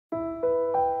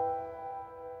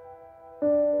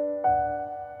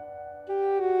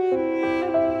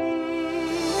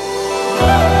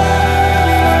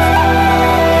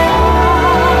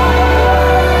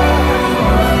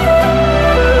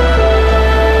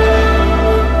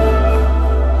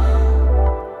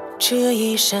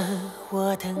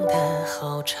我等得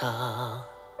好长，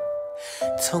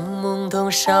从懵懂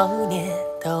少年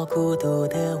到孤独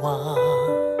的王，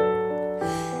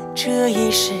这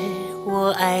一世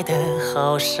我爱得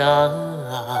好伤，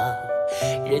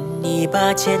任你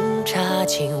把剑插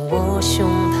进我胸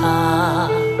膛，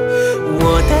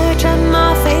我的战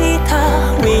马飞踏，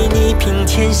为你平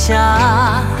天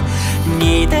下，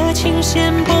你的琴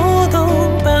弦拨动，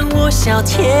伴我笑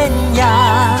天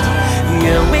涯，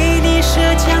愿为你舍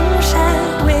江山，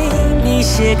为你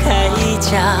卸铠甲，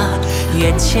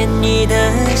愿牵你的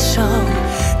手，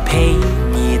陪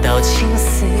你到青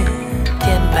丝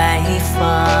变白发。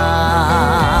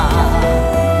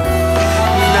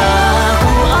那孤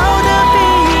傲的背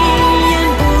影掩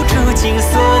不住紧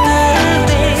锁的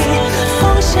泪，方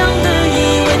向的疑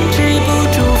问止不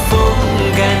住风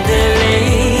干的泪，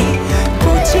不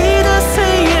记得岁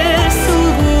月诉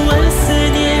不完思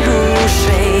念如水，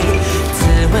自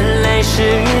问来时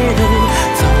路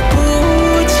走不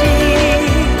尽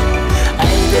爱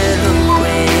的轮回，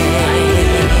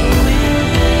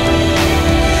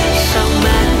上满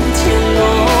天落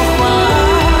花，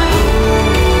如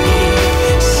你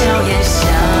笑颜相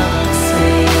随。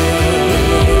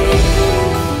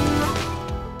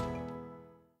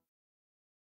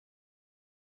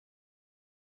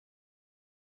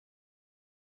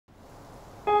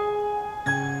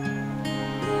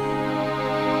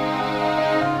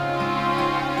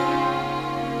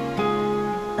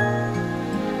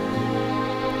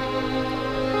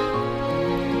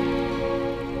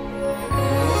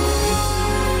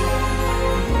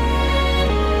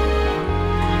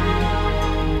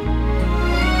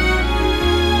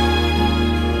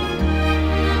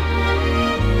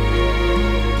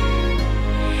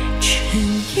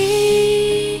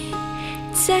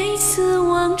再次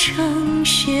望成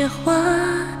雪花，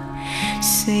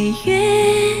岁月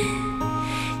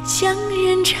将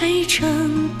人拆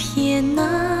成片啊，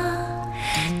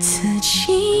此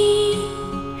情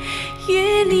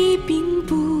阅历并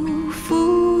不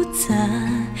复杂，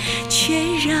却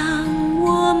让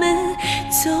我们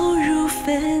走入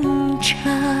分岔。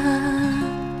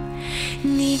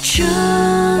你睁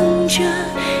着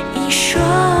一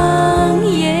双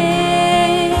眼，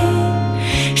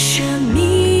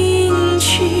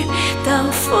到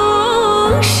风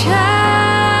沙，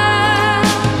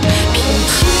凭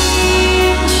荆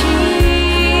棘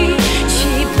骑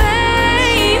白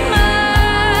马，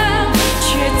却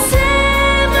怎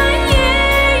么也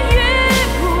越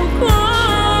不过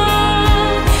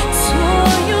错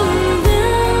用的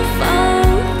芳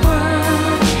华，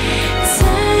在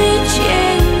剑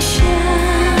下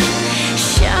想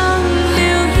留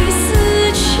一丝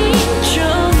情挣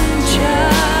扎。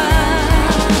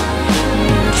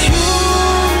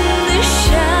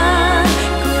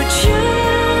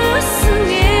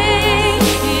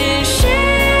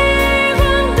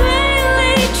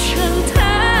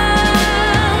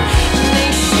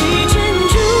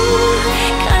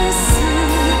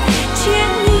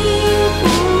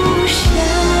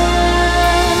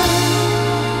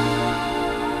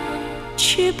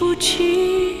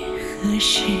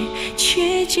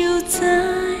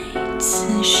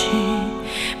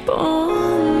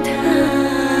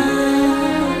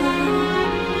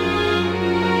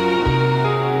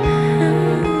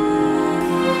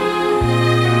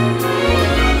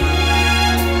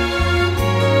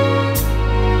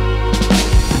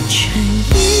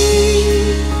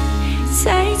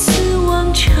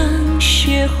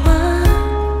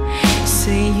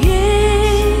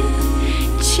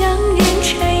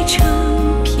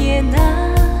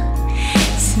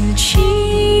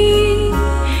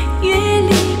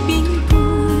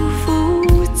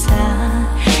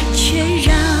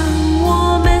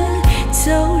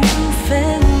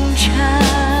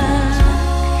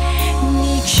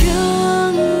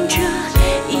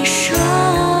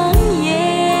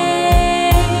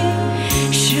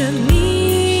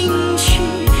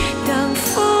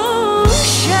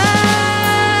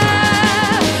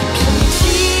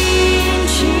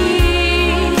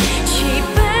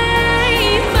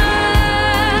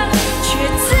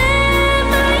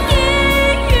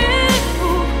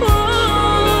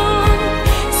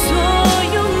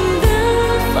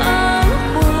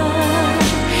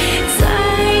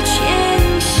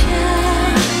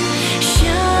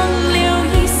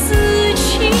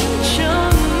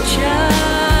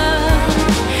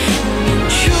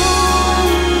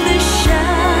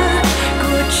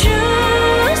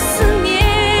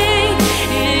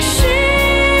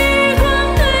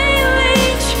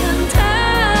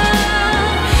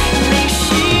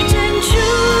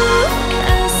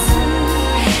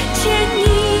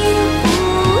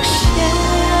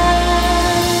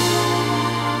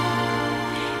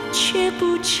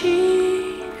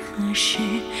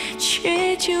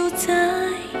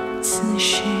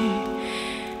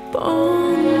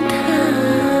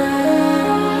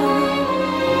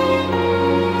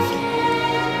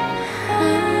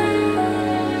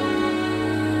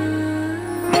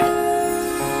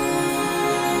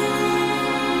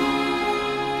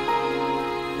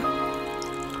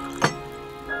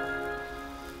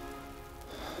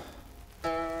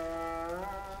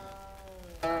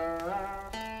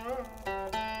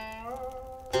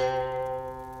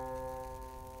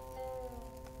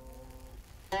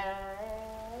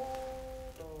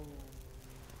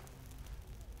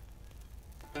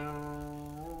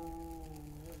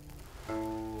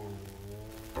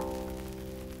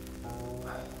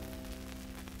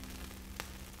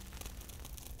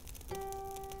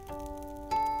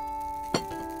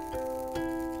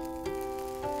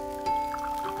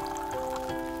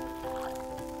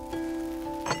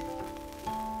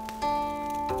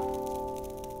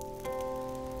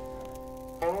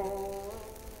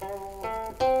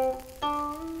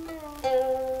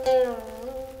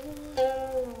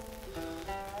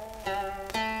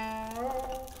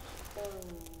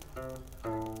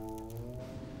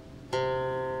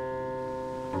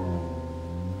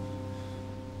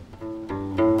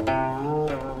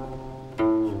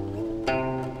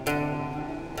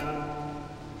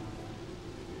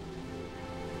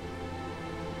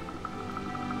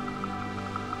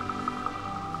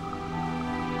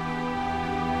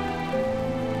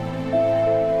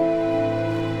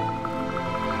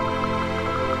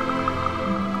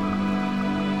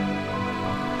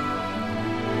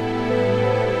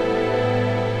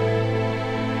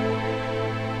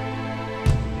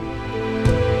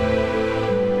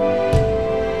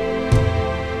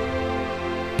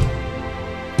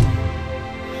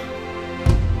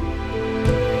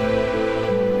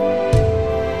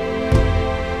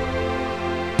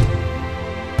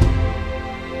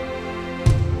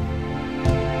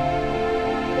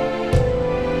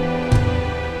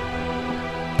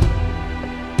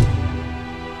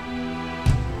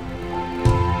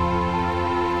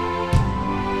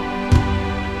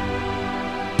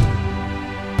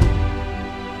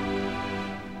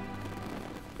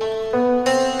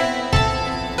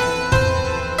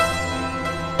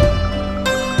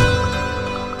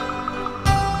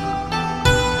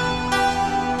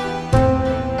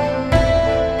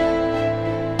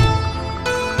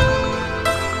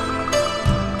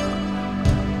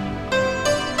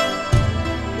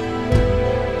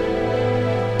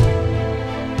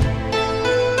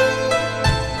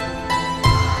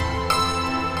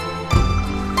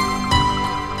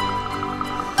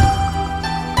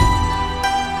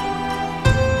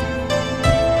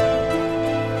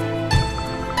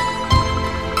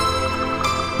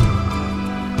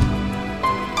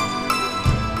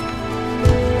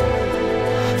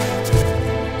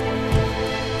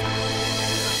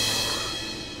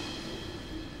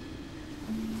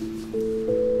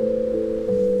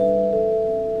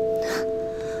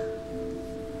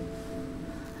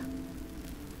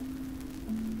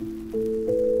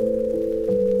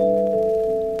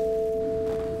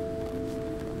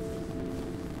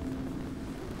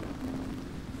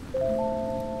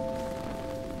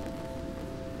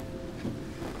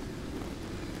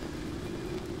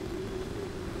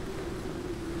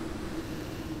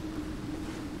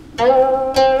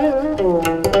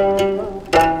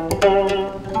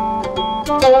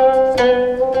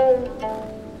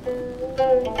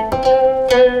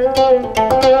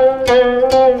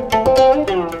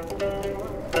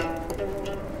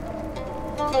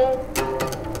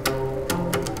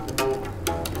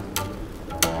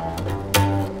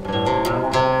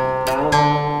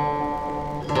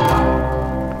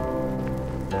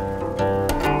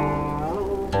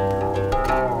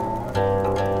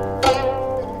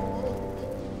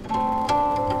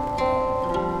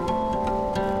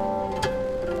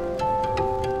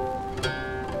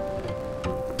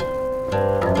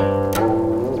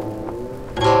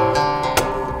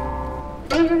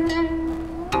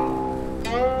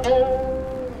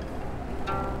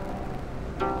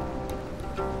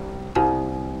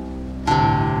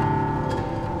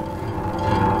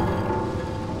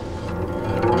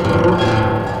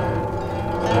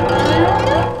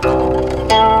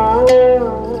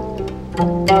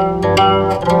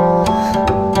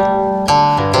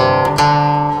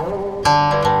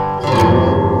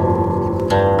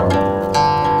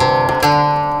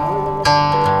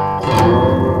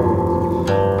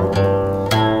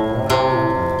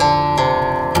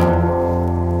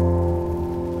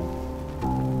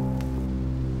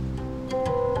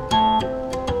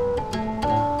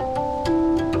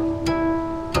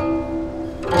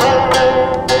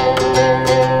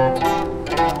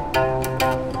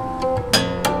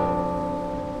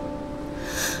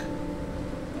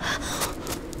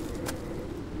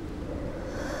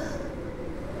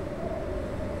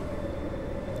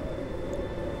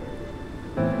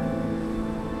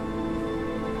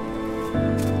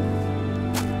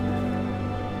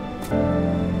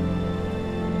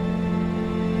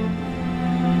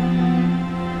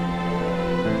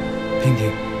娉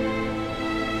婷，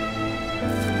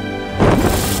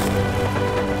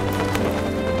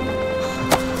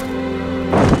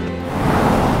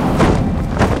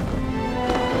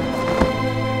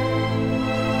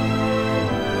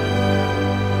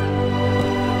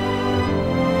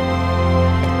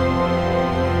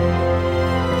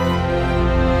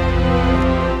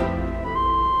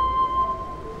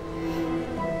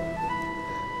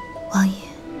王爷，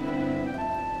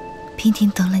娉婷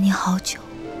等了你好久。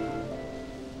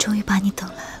 终于把你等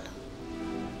来了。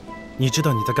你知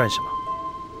道你在干什么？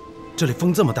这里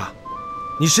风这么大，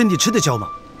你身体吃得消吗？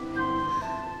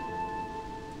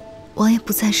王爷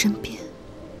不在身边，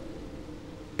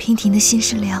娉婷的心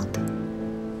是凉的，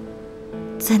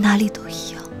在哪里都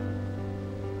一样。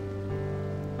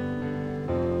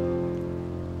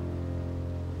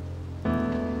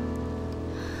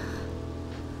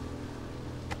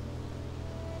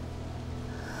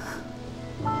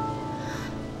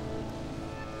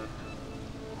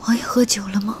王爷喝酒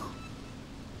了吗？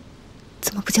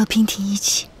怎么不叫娉婷一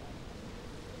起？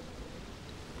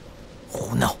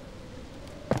胡闹！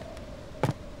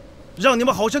让你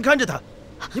们好生看着他，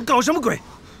你们搞什么鬼？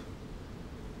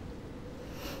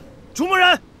出门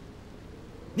人，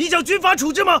你想军法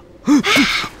处置吗？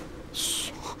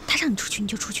嘘，他让你出去你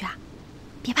就出去啊！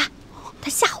别怕，他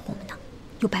吓唬我们呢，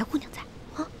有白姑娘在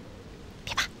啊！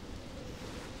别怕。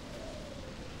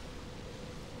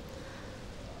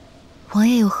王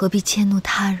爷又何必迁怒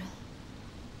他人？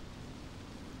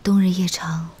冬日夜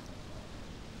长，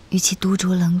与其独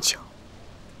酌冷酒，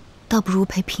倒不如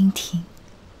陪娉婷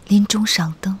临终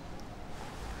赏灯。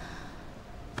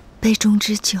杯中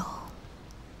之酒，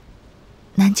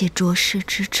难解浊世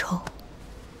之愁，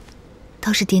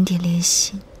倒是点点怜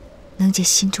惜，能解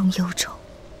心中忧愁。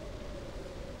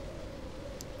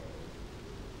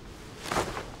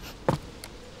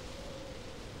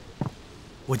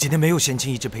我今天没有闲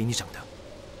情逸致陪你赏灯，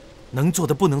能做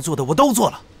的不能做的我都做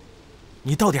了，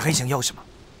你到底还想要什么？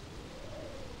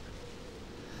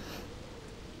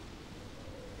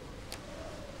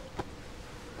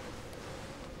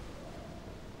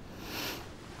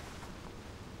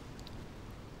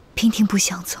娉婷不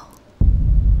想走，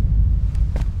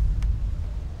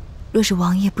若是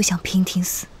王爷不想娉婷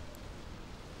死，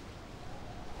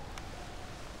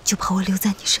就怕我留在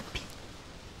你身边。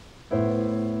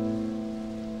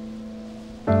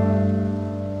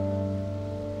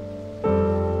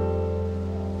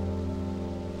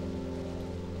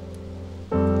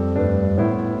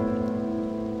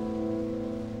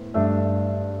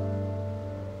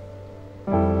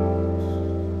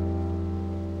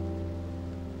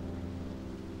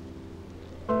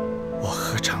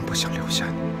不想留下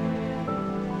你，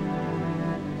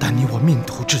但你我命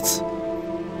途至此，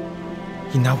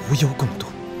已难无忧共度。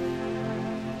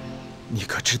你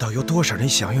可知道有多少人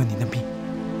想要你的命？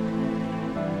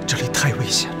这里太危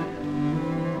险了，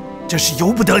真是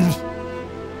由不得你。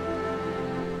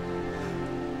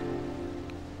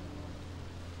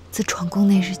自闯宫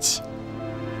那日起，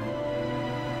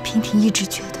娉婷一直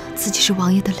觉得自己是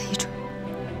王爷的累赘，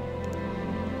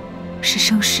是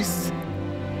生是死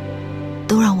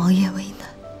都让王爷为难。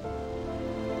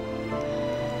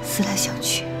思来想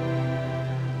去，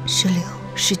是留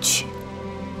是去，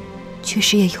确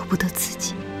实也由不得自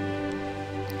己。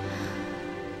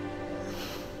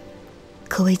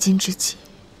可为今之计，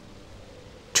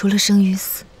除了生与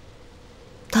死，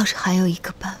倒是还有一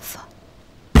个办法，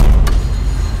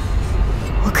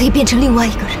我可以变成另外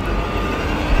一个人。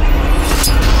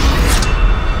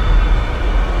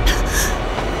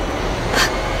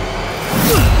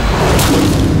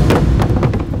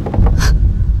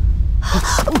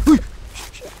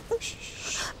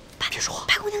别说话。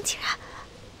白姑娘竟然……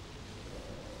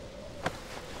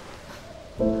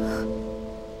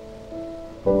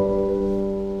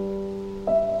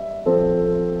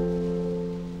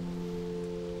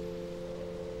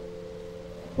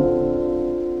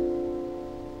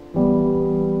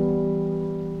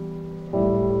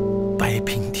白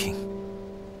娉婷，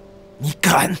你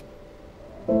敢！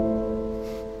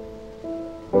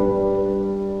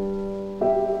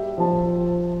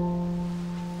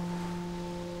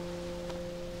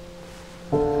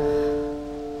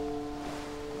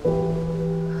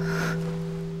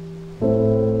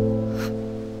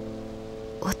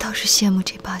我倒是羡慕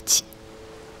这把琴，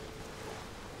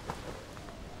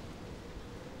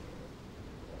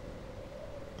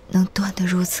能断得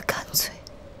如此干脆。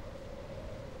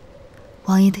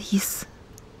王爷的意思，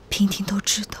娉婷都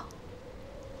知道。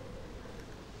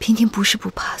娉婷不是不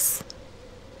怕死，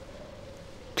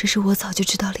只是我早就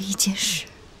知道了一件事：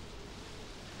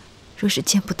若是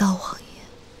见不到王爷，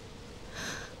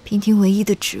娉婷唯一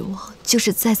的指望就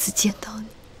是再次见到你。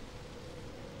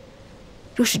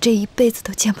若是这一辈子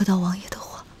都见不到王爷的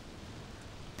话，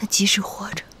那即使活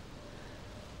着，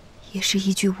也是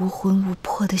一具无魂无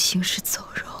魄的行尸走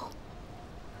肉。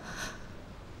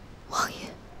王爷，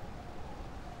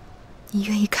你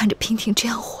愿意看着娉婷这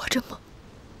样活着吗？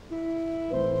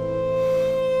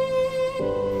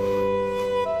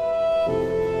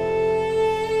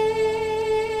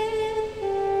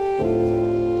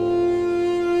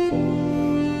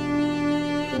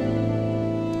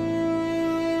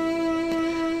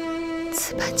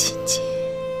此般情景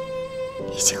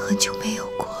已经很久没有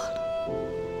过了。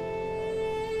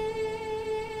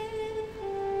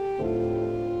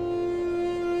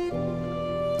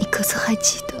你可曾还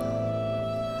记得，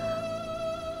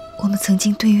我们曾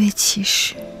经对月起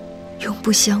誓，永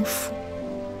不相负？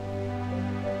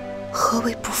何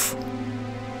为不负？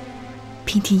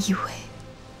娉婷以为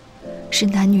是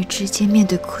男女之间面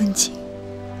对困境，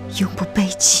永不背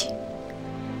弃；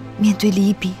面对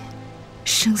离别，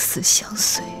生死相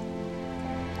随。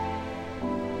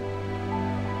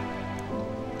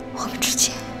我们之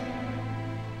间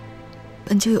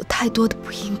本就有太多的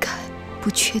不应该、不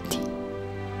确定。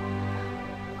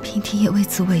娉婷也为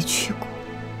此委屈过，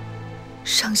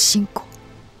伤心过，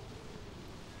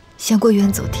想过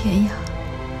远走天涯，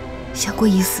想过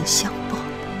以死相报。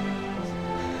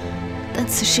但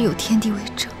此事有天地为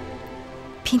证，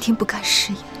娉婷不敢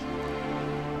食言。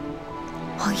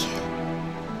王爷，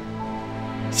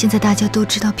现在大家都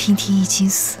知道娉婷已经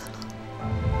死了，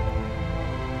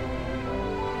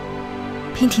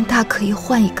娉婷大可以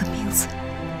换一个名字，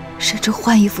甚至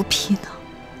换一副皮囊，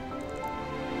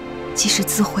即使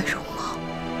自毁容貌，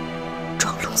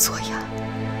装聋作哑，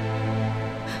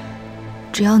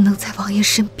只要能在王爷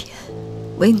身边，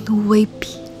为奴为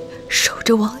婢，守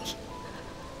着王爷，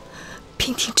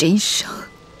娉婷这一生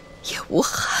也无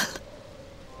憾了。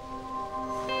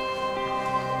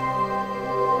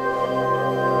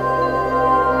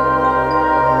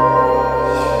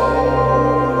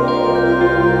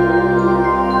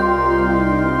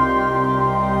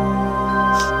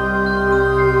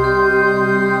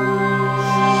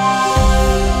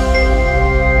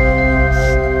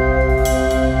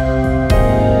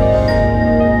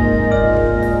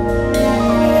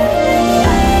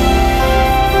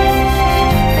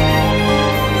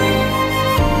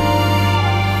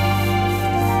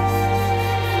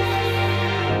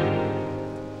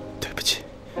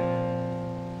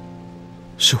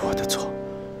是我的错，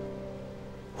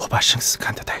我把生死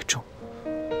看得太重，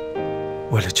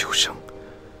为了救生，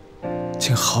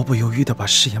竟毫不犹豫地把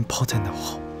誓言抛在脑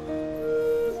后，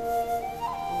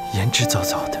言之凿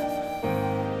凿的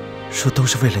说都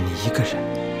是为了你一个人，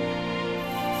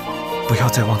不要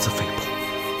再妄自菲薄。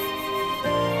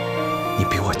你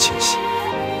比我清醒，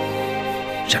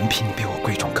人品你比我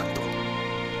贵重更多，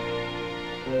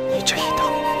你这一刀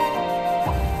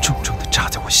重重地扎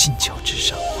在我心鞘之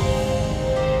上。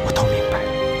我都明白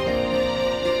了，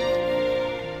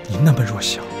你那么弱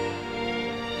小，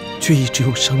却一直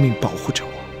用生命保护着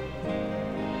我。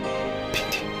平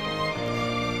婷，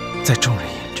在众人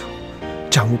眼中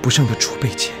战无不胜的楚北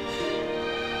捷，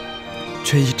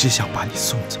却一直想把你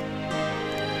送走，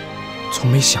从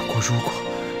没想过如果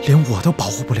连我都保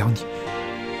护不了你，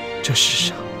这世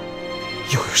上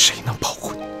又有谁能保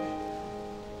护你？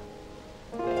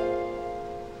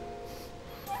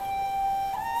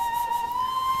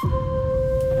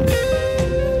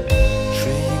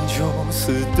水影酒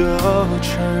肆的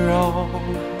缠绕，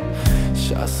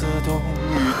夏色冬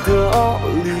雨的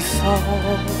离骚，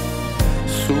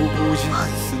诉不尽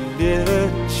思念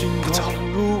情断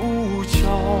如胶。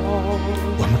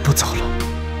我们不走了。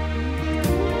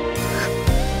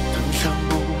登上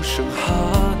不胜寒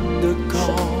的高，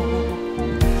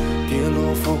跌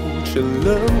落浮沉冷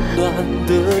暖的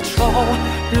潮。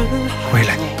为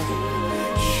了你，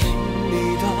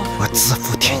我自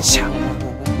负天下，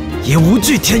也无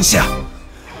惧天下。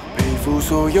背负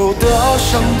所有的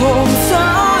伤痛，才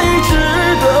值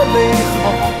得美好。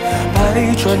百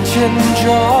转千折，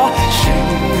谁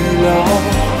预料？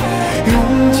用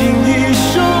尽一生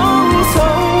苍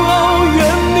老，愿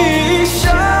你笑。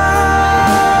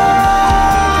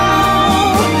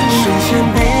身陷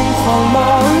兵荒马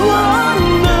乱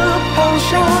的咆哮，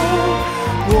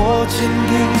我坚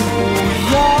定不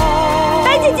摇。白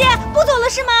姐姐不走了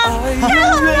是吗？太好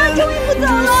了，终于不走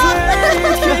了，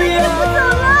终于不走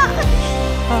了。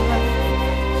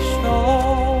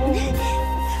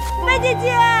白姐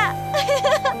姐，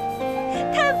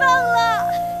太棒了！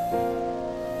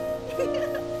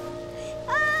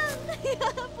啊，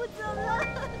不走了，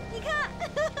你看。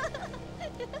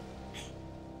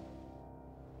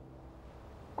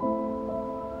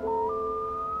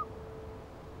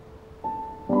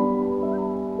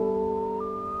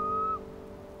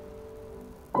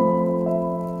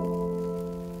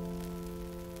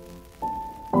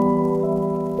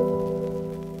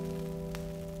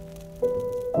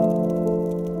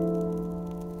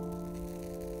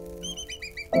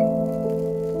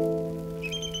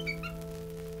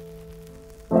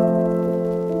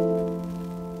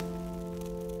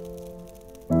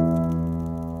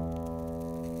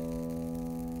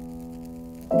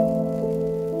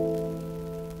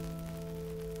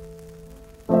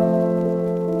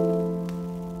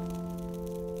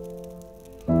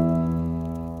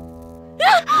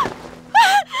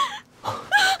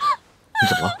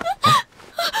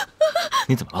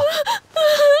你怎么了？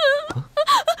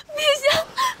陛下，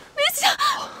陛下，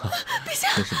陛下！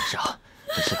没事没事啊，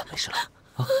没事了没事了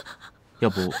啊！要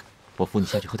不我扶你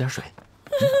下去喝点水？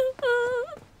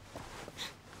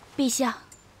陛下，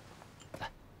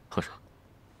来喝水。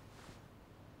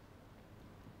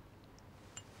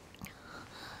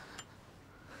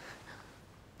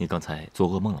你刚才做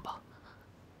噩梦了吧？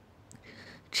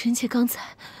臣妾刚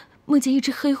才梦见一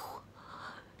只黑虎，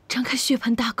张开血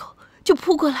盆大口就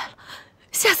扑过来了，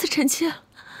吓死臣妾了。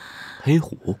黑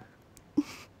虎？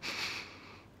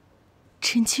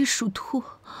臣妾属兔，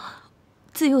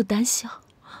自幼胆小，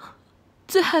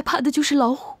最害怕的就是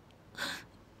老虎，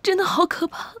真的好可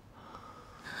怕。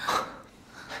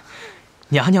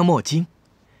娘娘莫惊，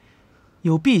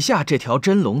有陛下这条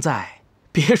真龙在，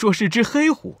别说是只黑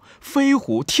虎、飞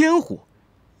虎、天虎，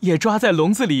也抓在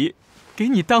笼子里给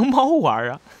你当猫玩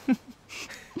啊！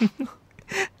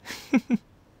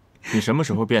你什么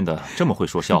时候变得这么会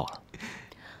说笑了？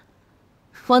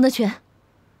王德全，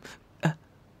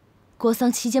国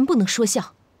丧期间不能说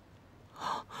笑。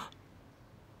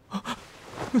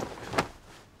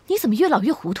你怎么越老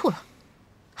越糊涂了？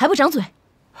还不长嘴！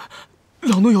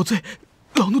老奴有罪，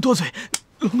老奴多嘴，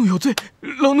老奴有罪，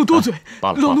老奴多嘴，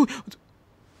罢了，老奴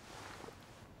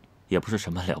也不是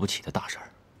什么了不起的大事儿。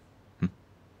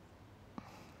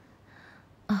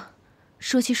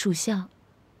说起属相，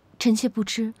臣妾不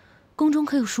知宫中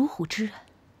可有属虎之人。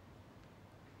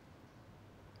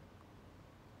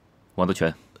王德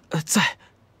全，在。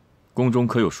宫中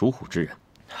可有属虎之人？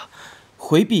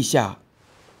回陛下，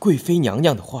贵妃娘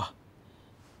娘的话。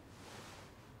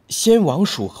先王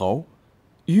属猴，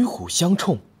与虎相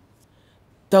冲。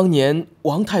当年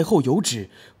王太后有旨，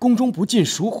宫中不进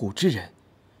属虎之人。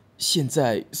现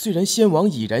在虽然先王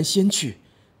已然先去，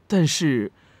但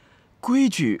是规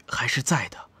矩还是在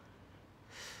的。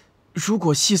如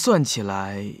果细算起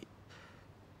来，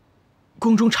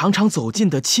宫中常常走近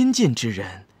的亲近之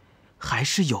人，还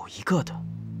是有一个的。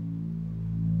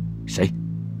谁？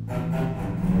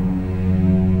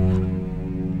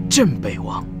镇北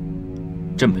王。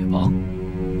镇北王？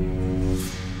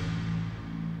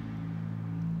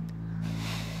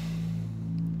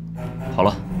好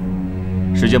了，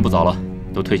时间不早了，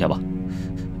都退下吧。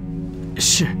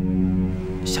是，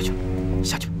下去，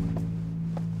下去。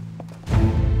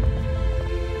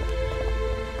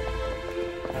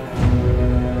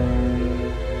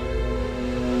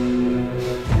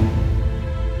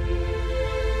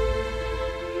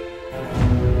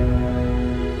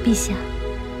陛下，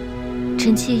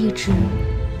臣妾一直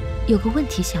有个问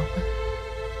题想问。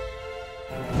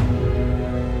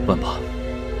问吧。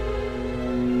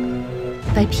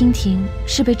白娉婷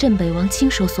是被镇北王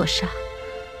亲手所杀，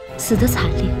死得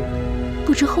惨烈，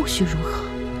不知后续如何？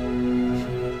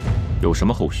有什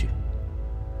么后续？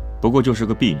不过就是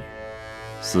个婢女，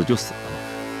死就死了嘛。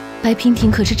白娉婷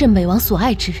可是镇北王所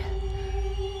爱之人，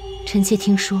臣妾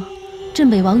听说，镇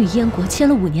北王与燕国签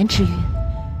了5年之约，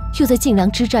又在晋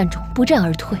梁之战中不战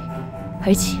而退，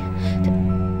而且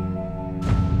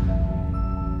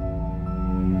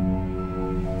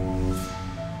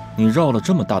你绕了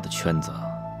这么大的圈子，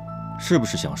是不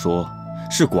是想说，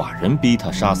是寡人逼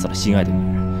他杀死了心爱的女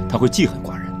人，他会记恨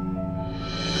寡人？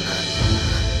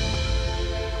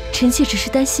臣妾只是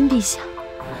担心陛下，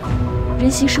人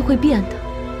心是会变的，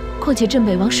况且镇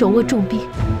北王手握重兵，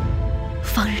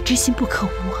防人之心不可无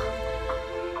啊。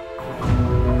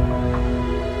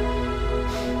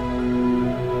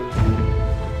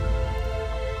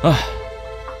唉，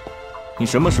你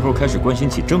什么时候开始关心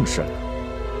起正事了？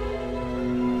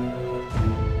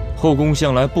后宫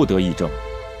向来不得议政，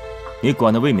你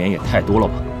管的未免也太多了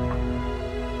吧？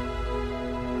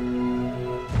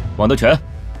王德全，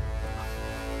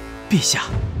陛下，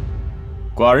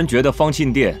寡人觉得芳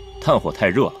沁殿炭火太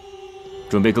热了，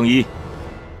准备更衣，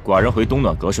寡人回东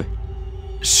暖阁睡。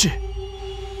是。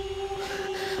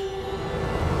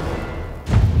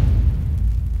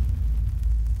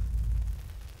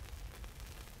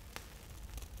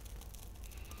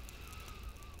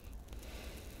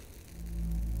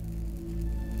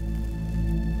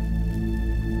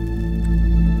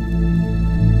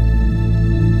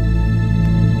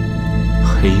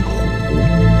黑虎。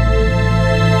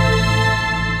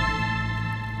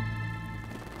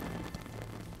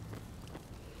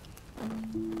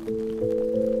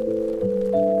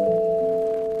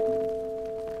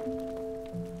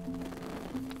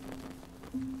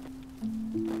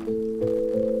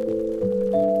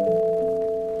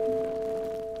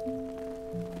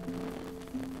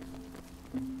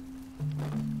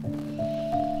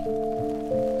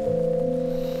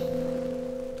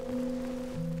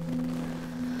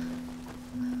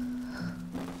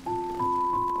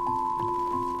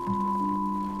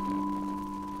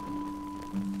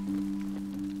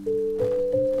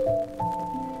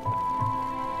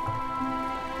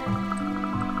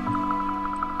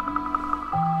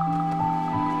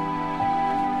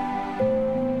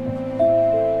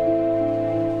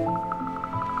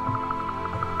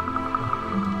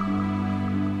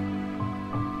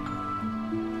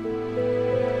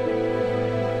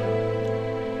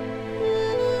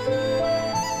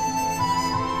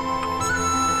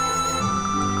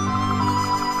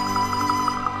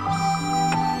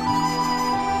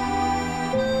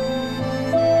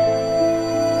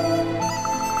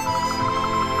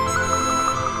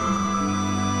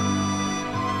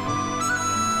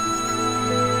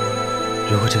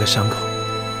如果这个伤口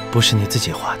不是你自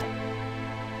己画的，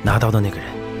拿刀的那个人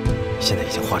现在已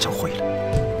经化成灰了。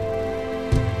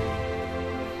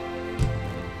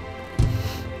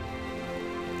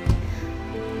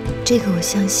这个我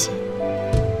相信。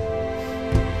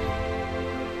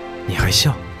你还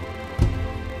笑？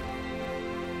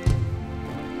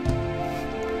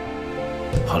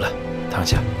好了，躺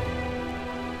下。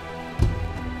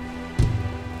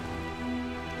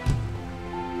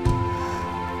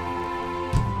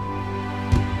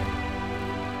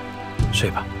睡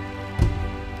吧。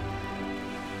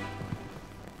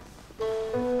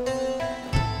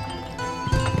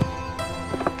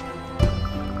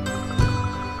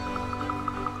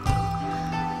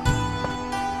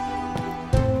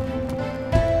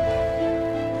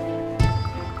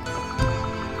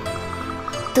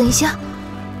等一下。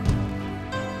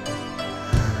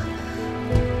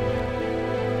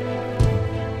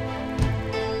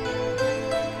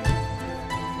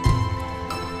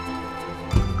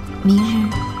明日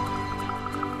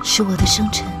是我的生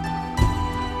辰。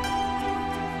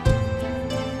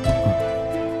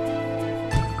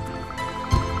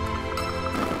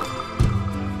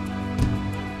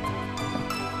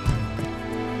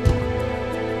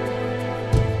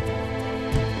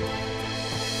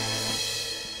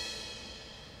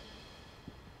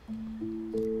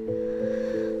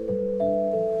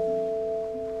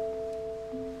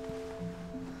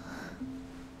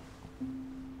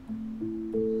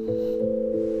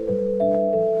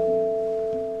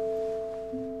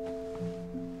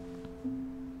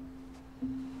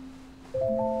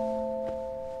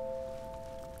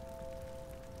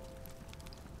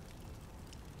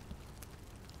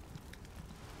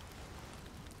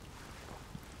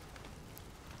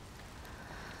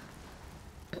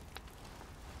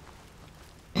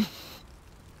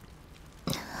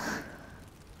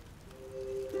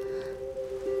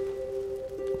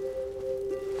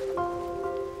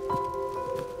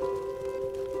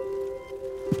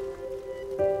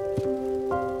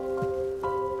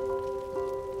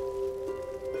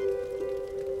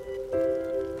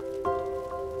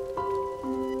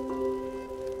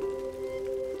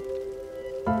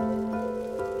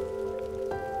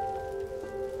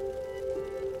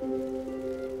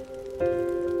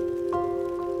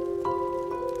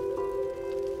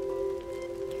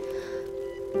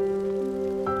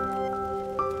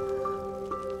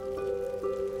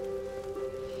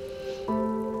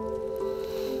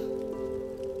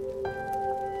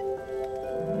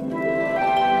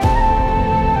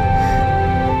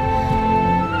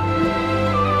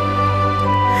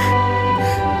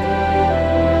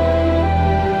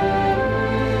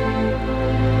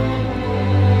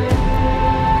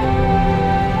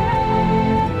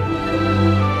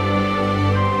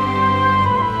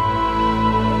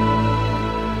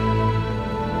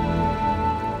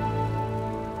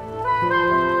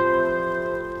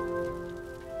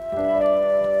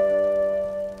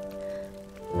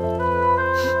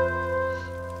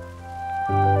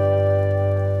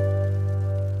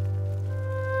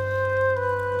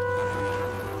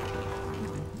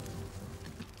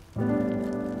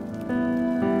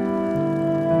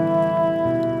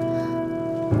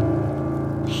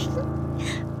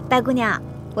白姑娘，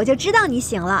我就知道你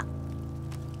醒了。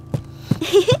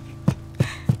嘿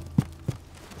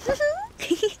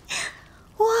嘿，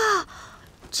哇，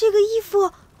这个衣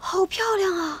服好漂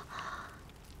亮啊！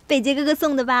北捷哥哥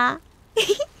送的吧？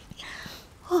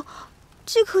哦，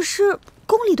这可是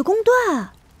宫里的宫缎。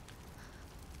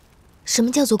什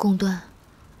么叫做宫缎？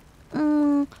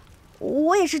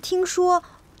我也是听说，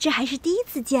这还是第一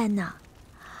次见呢。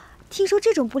听说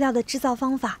这种布料的制造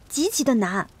方法极其的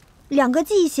难，2个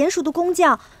技艺娴熟的工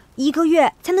匠1个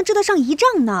月才能织得上1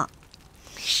丈呢，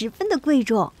十分的贵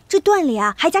重。这缎里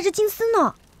啊还夹着金丝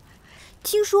呢。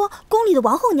听说宫里的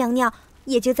王后娘娘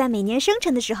也就在每年生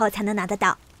辰的时候才能拿得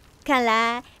到。看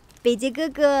来北捷哥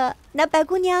哥拿白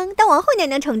姑娘当王后娘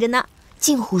娘宠着呢。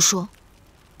净胡说，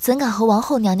怎敢和王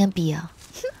后娘娘比啊？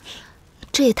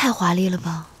这也太华丽了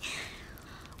吧！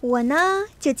我呢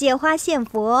就借花献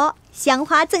佛，香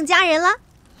花赠佳人了。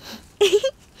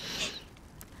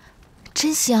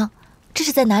真香！这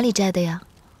是在哪里摘的呀？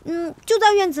就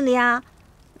在院子里啊。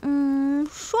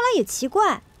说来也奇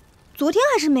怪，昨天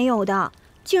还是没有的，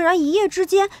竟然一夜之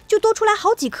间就多出来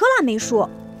好几棵腊梅树。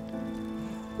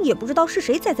也不知道是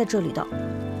谁栽在这里的。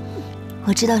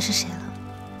我知道是谁了。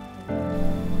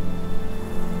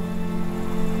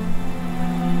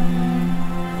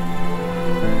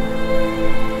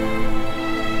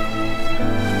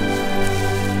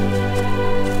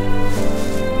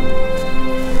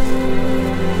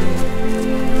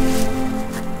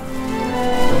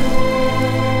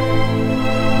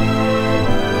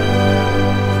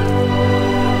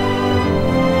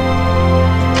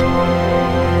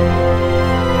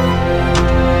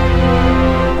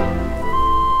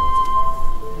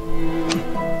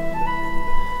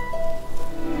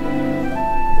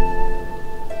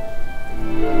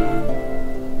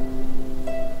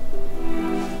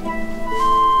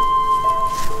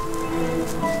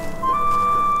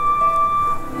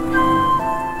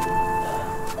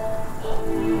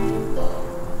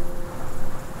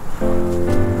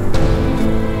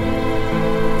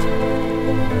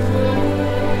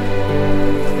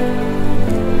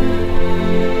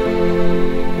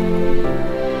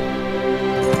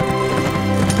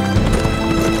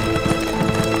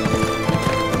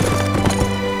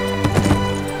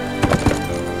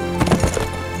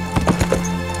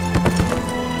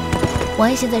王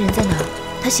爷现在人在哪儿？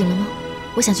他醒了吗？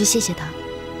我想去谢谢他。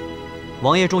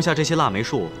王爷种下这些腊梅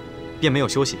树，便没有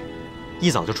休息，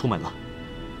一早就出门了。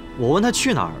我问他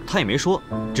去哪儿，他也没说，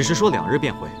只是说2日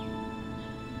便回。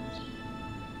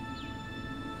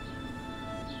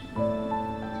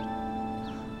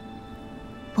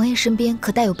王爷身边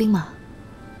可带有兵马？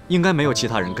应该没有其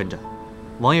他人跟着。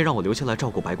王爷让我留下来照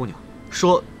顾白姑娘，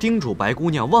说叮嘱白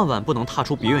姑娘万万不能踏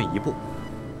出别院1步。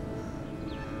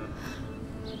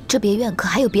这别院可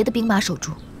还有别的兵马守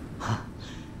住？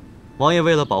王爷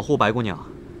为了保护白姑娘，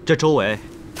这周围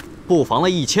布防了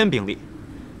1000兵力。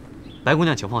白姑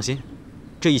娘请放心，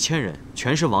这1000人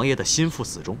全是王爷的心腹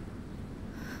死忠。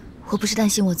我不是担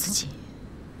心我自己，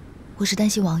我是担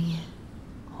心王爷。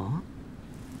啊？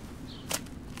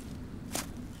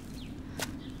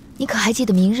你可还记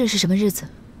得明日是什么日子？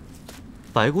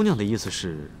白姑娘的意思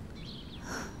是，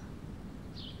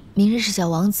明日是小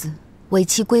王子尾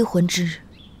期归魂之日。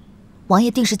王爷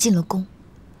定是进了宫。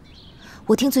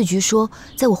我听醉菊说，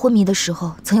在我昏迷的时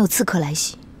候，曾有刺客来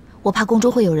袭，我怕宫中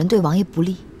会有人对王爷不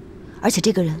利，而且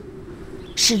这个人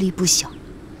势力不小。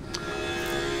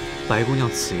白姑娘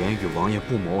此言与王爷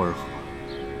不谋而合，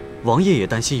王爷也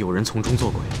担心有人从中作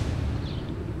鬼，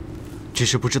只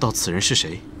是不知道此人是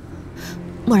谁。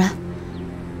默然，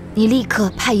你立刻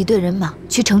派1队人马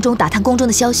去城中打探宫中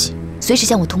的消息，随时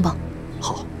向我通报。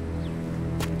好。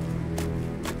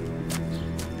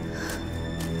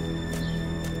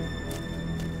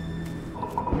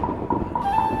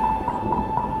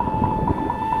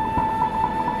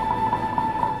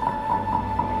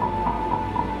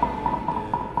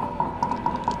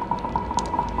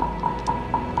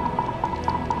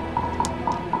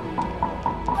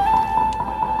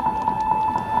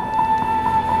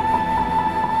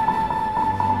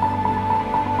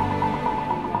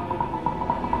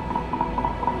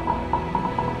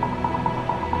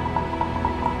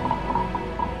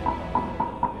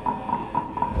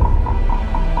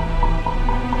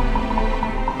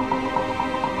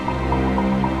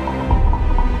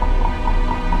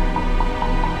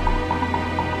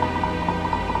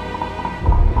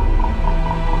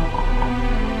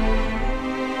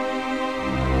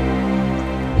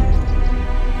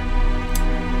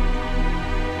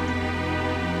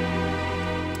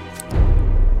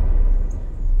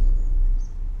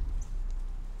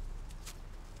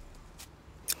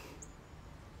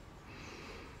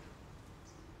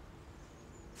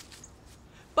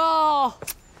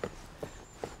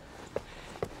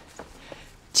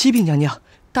启禀娘娘，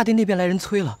大殿那边来人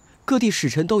催了，各地使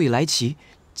臣都已来齐，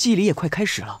祭礼也快开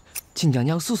始了，请娘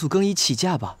娘速速更衣起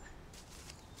驾吧。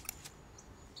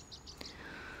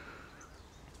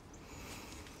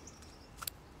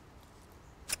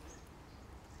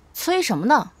催什么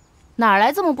呢？哪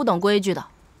来这么不懂规矩的？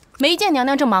没见娘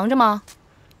娘正忙着吗？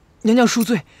娘娘恕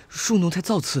罪，恕奴才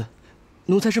造次。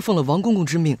奴才是奉了王公公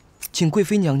之命，请贵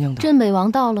妃娘娘的。镇北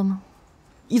王到了吗？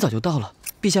一早就到了，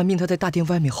陛下命他在大殿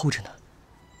外面候着呢。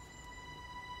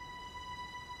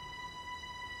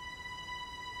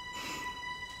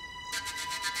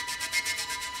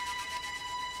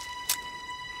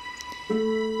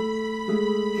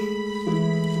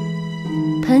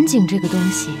盆景这个东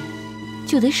西，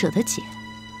就得舍得剪，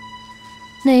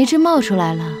哪一只冒出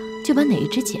来了，就把哪一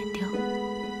只剪掉，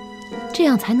这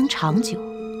样才能长久，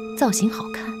造型好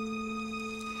看。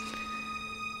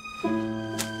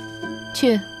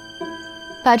去，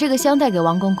把这个香带给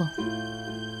王公公，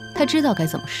他知道该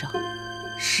怎么烧。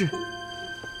是。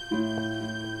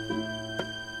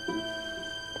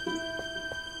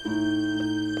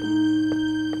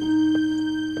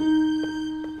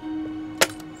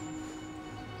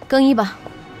更衣吧。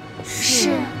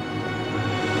是。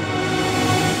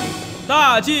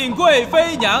大晋贵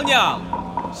妃娘娘，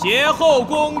携后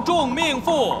宫众命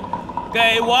妇，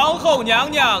给王后娘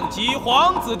娘及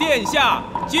皇子殿下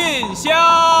进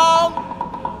香。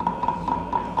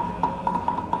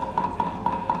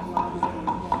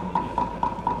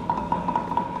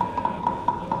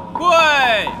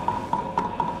跪，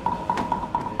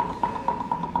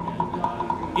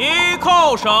一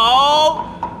叩首。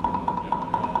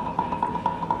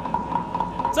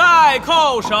再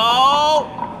叩首，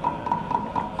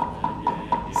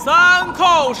三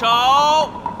叩首，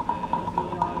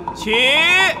起。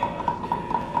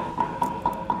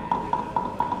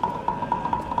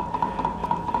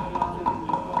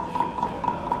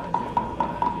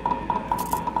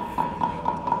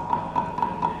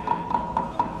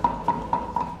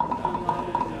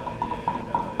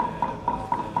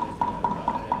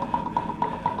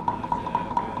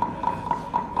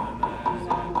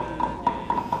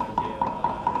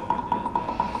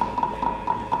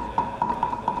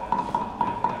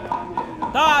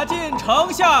大晋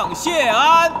丞相谢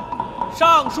安，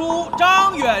尚书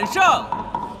张远胜，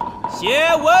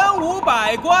携文武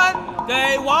百官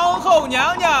给王后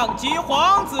娘娘及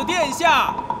皇子殿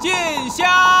下进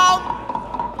香。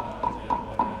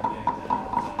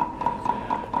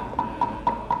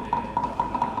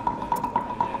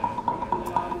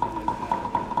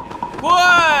跪，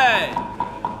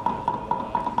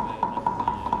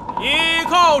一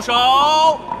叩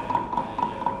首。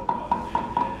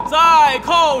再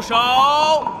叩首，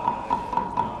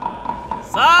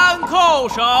三叩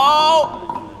首，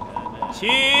起。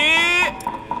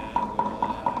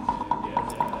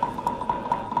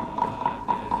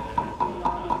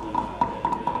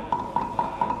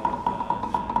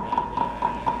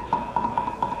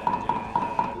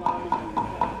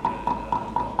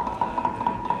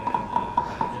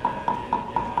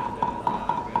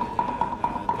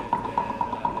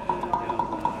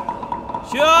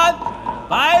宣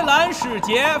白兰使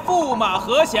节驸马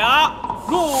何辖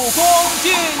入宫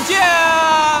觐见。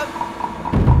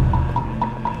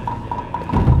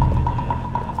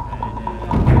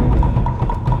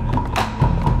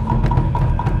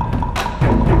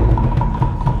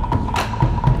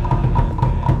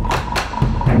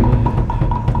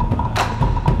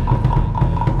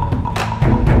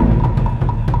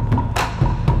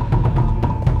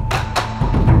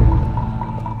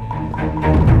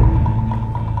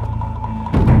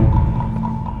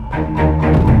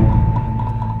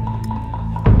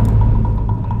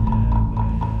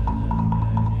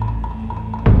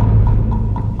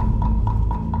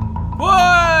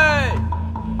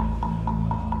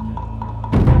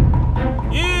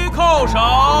叩首，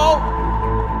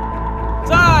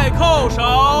再叩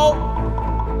首，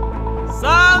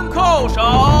三叩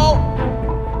首，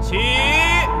起。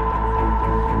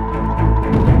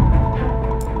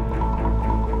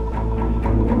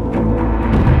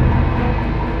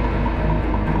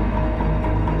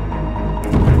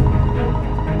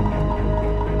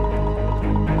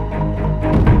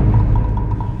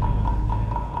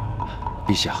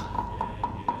陛下，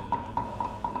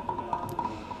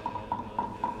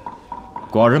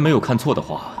寡人没有看错的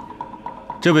话，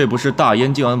这位不是大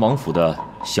燕靖安王府的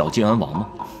小靖安王吗？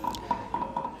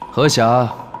何辖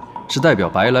是代表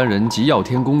白兰人及耀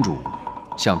天公主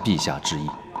向陛下致意。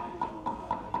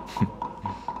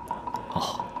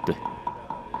哦，对，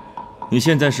你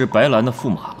现在是白兰的驸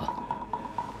马了，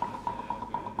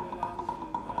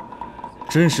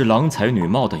真是郎才女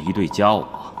貌的一对佳偶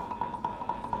啊！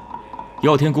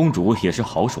耀天公主也是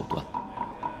好手段，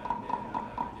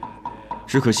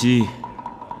只可惜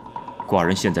寡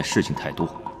人现在事情太多，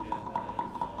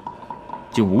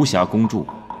竟无暇恭祝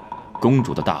公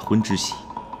主的大婚之喜。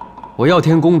我耀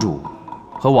天公主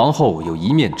和王后有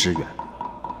一面之缘。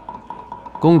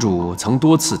公主曾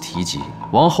多次提及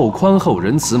王后宽厚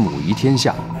仁慈，母仪天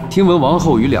下。听闻王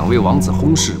后与2位王子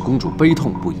薨逝，公主悲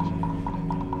痛不已。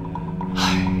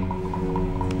唉，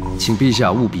请陛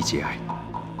下务必节哀。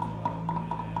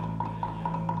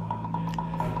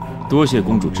多谢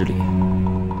公主之礼。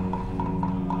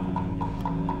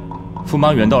驸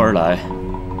马远道而来，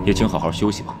也请好好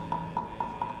休息吧。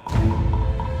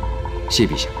谢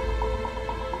陛下。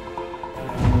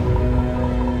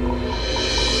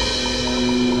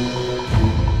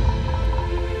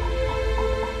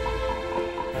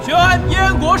宣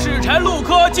燕国使臣陆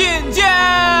科觐见。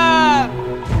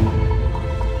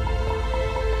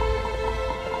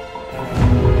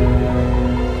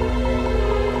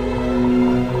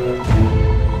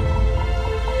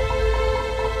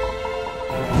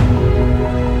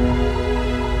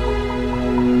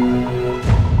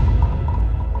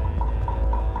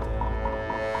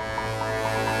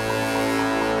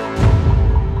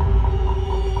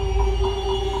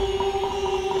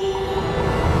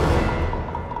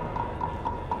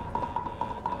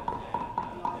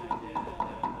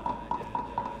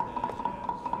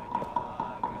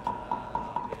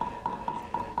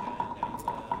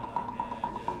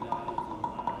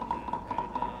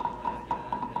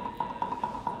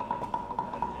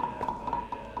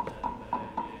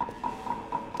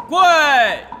跪，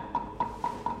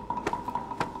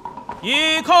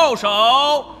一叩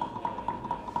首，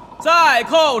再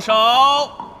叩首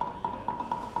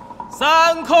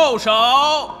，3叩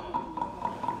首，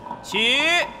起。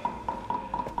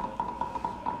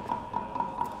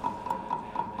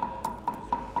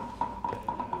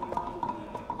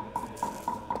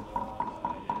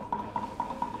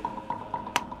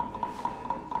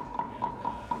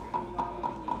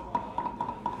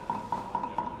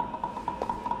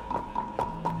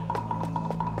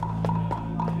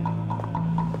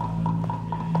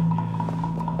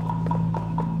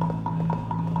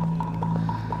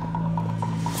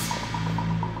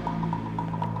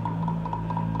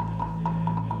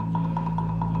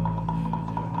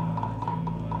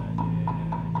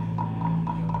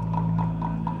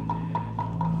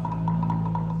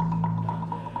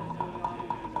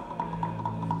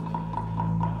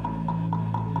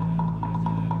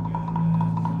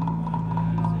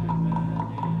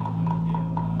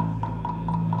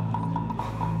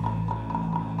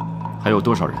还有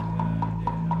多少人？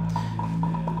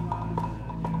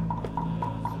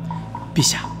陛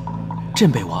下，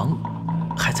镇北王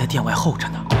还在殿外候着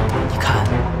呢，你看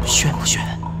宣不宣？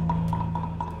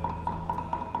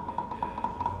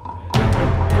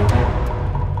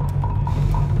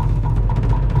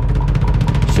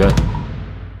宣。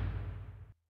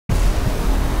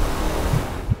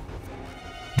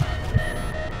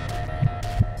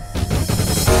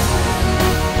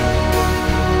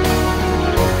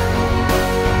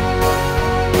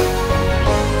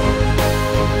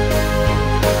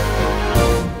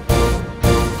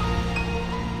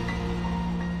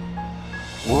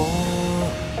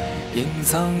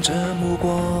藏着目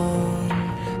光，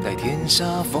待天下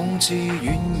风起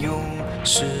云涌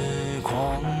是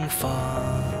狂放。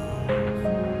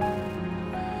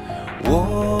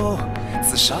我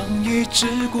自赏一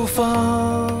只孤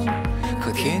芳，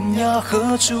可天涯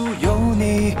何处有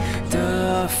你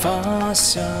的发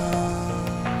香？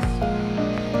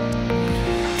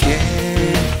天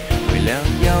微亮，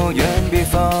遥远北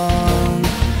方，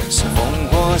是烽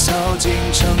火烧尽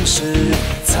城市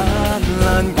灿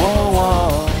烂过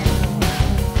往。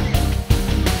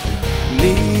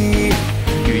你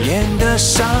语言的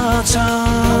沙场，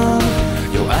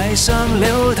有哀伤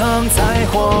流淌在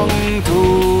黄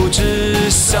土之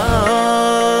上。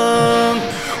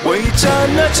为战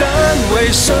而战，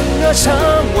为生而唱，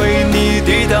为你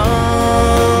抵挡。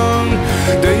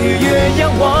对月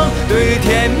仰望，对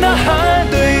天呐喊，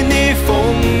对你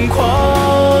疯狂。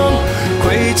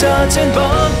盔甲肩膀，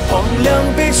荒凉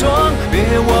悲怆，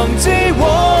别忘记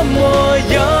我模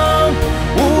样。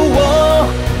无我，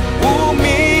无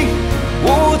名，无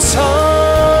常。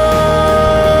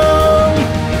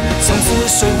从此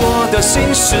随我的心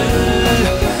事，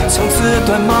从此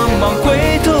断茫茫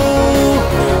归途。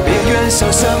别愿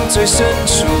想象最深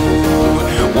处，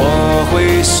我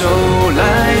回首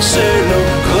来时路，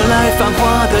何来繁华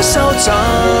的嚣张？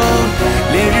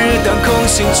烈日当空，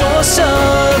心灼伤，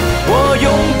我永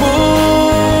不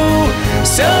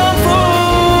降服。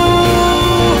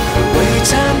为战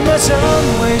而真，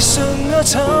为生而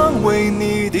成，为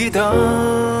你抵挡。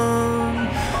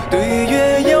对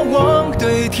月仰望，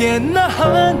对天呐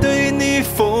喊，对你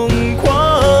疯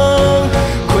狂。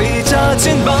盔甲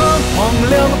肩膀，荒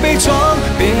凉悲怆，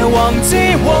别忘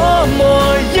记我模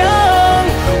样。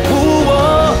无我，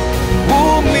无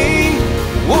名，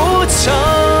无常。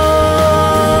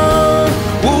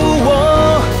无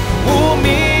我，无名，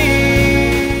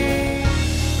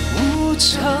无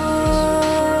常。